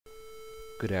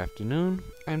Good afternoon,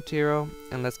 I'm Tiro,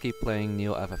 and let's keep playing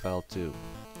neoFFL2.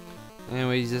 And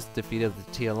we just defeated the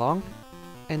T-Along,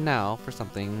 and now for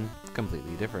something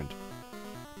completely different.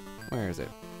 Where is it?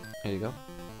 Here you go,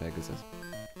 Pegasus.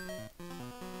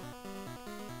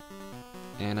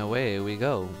 And away we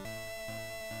go.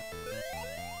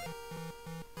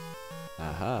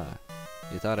 Aha,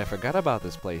 you thought I forgot about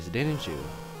this place, didn't you?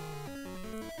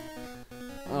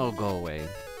 Oh, go away.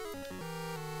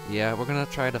 Yeah, we're gonna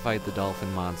try to fight the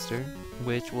Dolphin monster,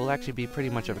 which will actually be pretty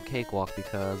much of a cakewalk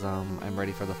because I'm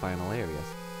ready for the final areas.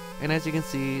 And as you can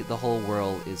see, the whole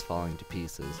world is falling to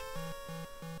pieces.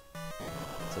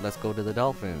 So let's go to the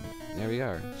Dolphin. There we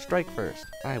are. Strike first.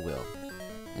 I will.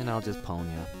 And I'll just pwn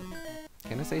ya.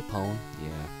 Can I say pwn?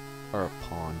 Yeah. Or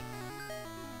pawned.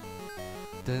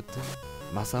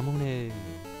 Masamune.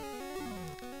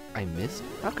 I missed?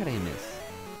 How could I miss?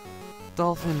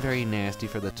 Dolphin very nasty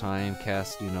for the time,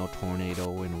 cast,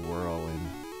 tornado and whirl and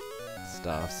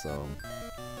stuff, so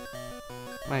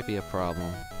might be a problem,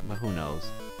 but who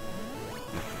knows.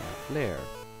 Flare.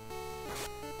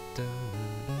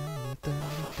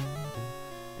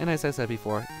 And as I said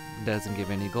before, doesn't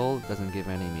give any gold, doesn't give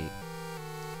any meat.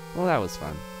 Well, that was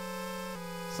fun.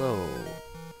 So,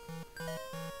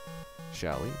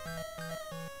 shall we?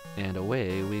 And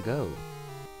away we go.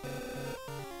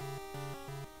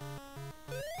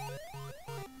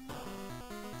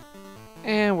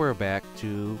 And we're back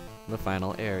to the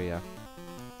final area.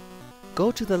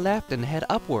 Go to the left and head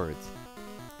upwards.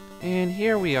 And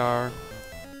here we are.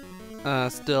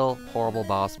 Still horrible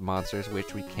boss monsters,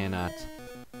 which we cannot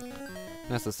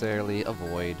necessarily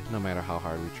avoid, no matter how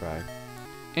hard we try.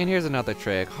 And here's another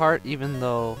trick. Heart, even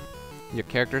though your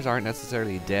characters aren't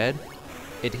necessarily dead,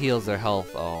 it heals their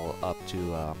health all up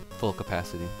to full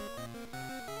capacity.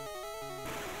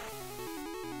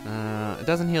 It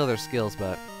doesn't heal their skills,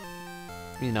 but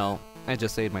I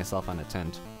just saved myself on a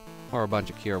tent. Or a bunch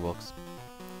of cure books.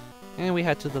 And we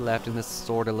head to the left in this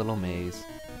sort of little maze.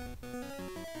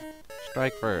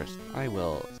 Strike first. I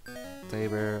will.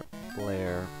 Saber,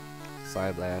 flare,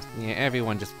 side blast. Yeah,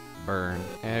 everyone just burn.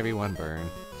 Everyone burn.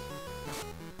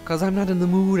 Cause I'm not in the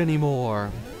mood anymore.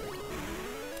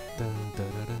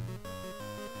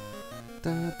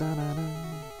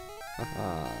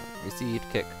 Haha. Received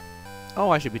kick. Oh,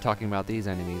 I should be talking about these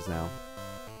enemies now.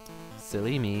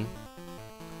 Silly me.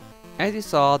 As you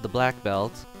saw, the Black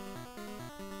Belt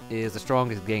is the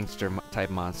strongest gangster type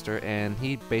monster, and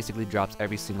he basically drops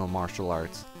every single martial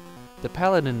arts. The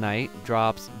Paladin Knight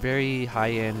drops very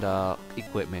high-end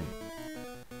equipment.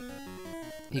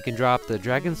 He can drop the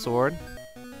Dragon Sword,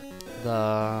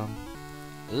 the...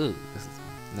 Ooh, this is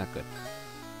not good.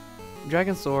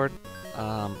 Dragon Sword,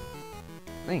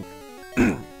 think.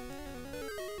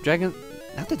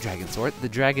 Not the Dragon Sword, the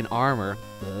Dragon Armor,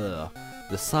 the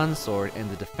Sun Sword, and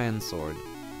the Defense Sword.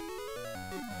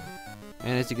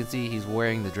 And as you can see, he's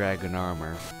wearing the Dragon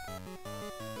Armor.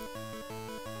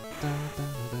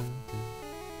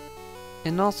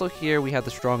 And also here we have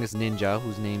the strongest ninja,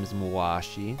 whose name is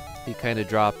Muwashi. He kind of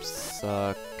drops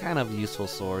kind of useful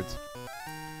swords.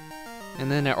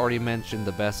 And then I already mentioned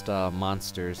the best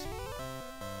monsters.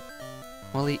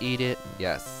 Will he eat it?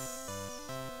 Yes.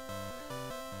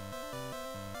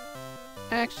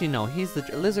 Actually, no.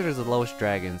 Lizard is the lowest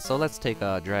dragon, so let's take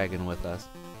a dragon with us.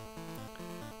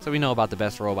 So we know about the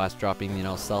best robots dropping,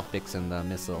 self-fix and the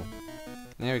missile.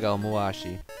 There we go,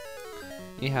 Muwashi.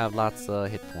 You have lots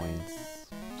of hit points.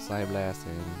 Side blast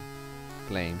and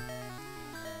flame.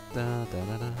 The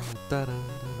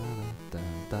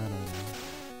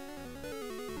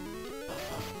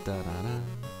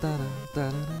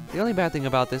only bad thing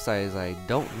about this is I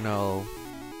don't know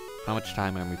how much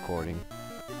time I'm recording.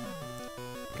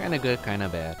 Kinda good, kinda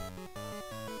bad.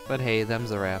 But hey, them's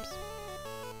the raps.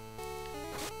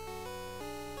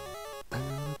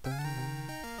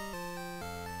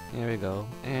 There we go.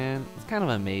 And it's kind of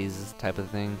a maze type of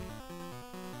thing.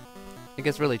 It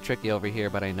gets really tricky over here,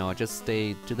 but I know. Just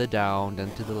stay to the down,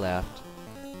 then to the left.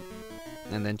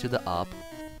 And then to the up.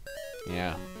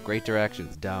 Yeah, great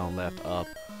directions. Down, left, up.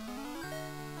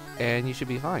 And you should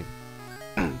be fine.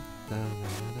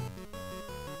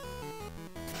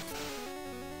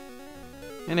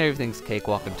 And everything's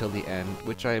cakewalk until the end,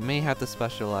 which I may have to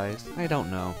specialize. I don't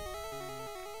know.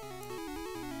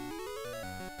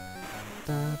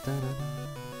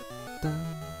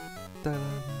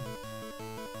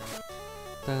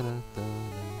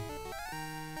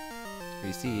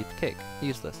 Received kick.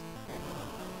 Useless.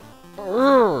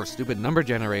 Urgh, stupid number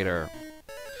generator.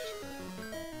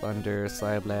 Thunder,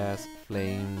 Side Blast,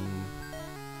 Flame.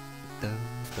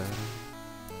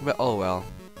 But oh well.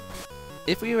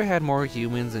 If we had more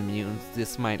humans and mutants,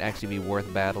 this might actually be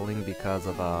worth battling because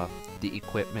of the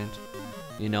equipment.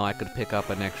 You know, I could pick up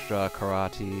an extra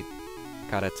karate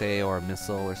or a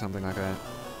missile or something like that.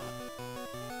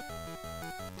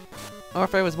 Or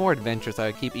if I was more adventurous, I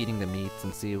would keep eating the meats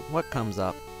and see what comes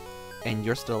up. And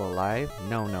you're still alive?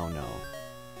 No, no, no.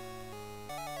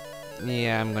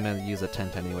 Yeah, I'm gonna use a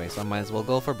tent anyway, so I might as well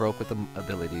go for broke with the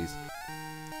abilities.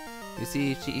 You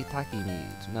see shiitake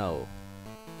meat? No.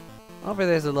 Over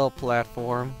there's a little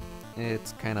platform.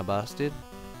 It's kinda busted.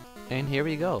 And here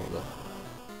we go.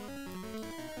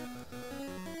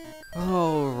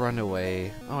 Oh, run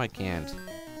away. Oh, I can't.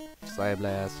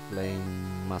 Psyblast,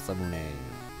 Flame, Masamune.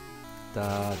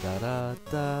 Da da da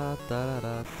da da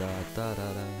da da da da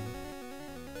da.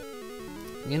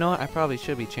 You know what? I probably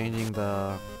should be changing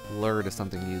the lure to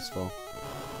something useful.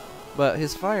 But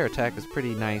his fire attack is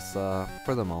pretty nice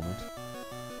for the moment.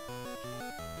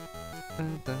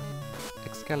 Dun, dun.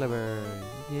 Excalibur!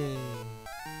 Yay!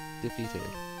 Defeated.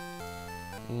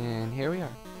 And here we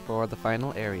are for the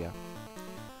final area.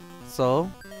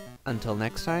 So, until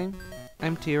next time,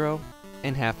 I'm Tiro,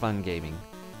 and have fun gaming.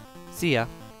 See ya!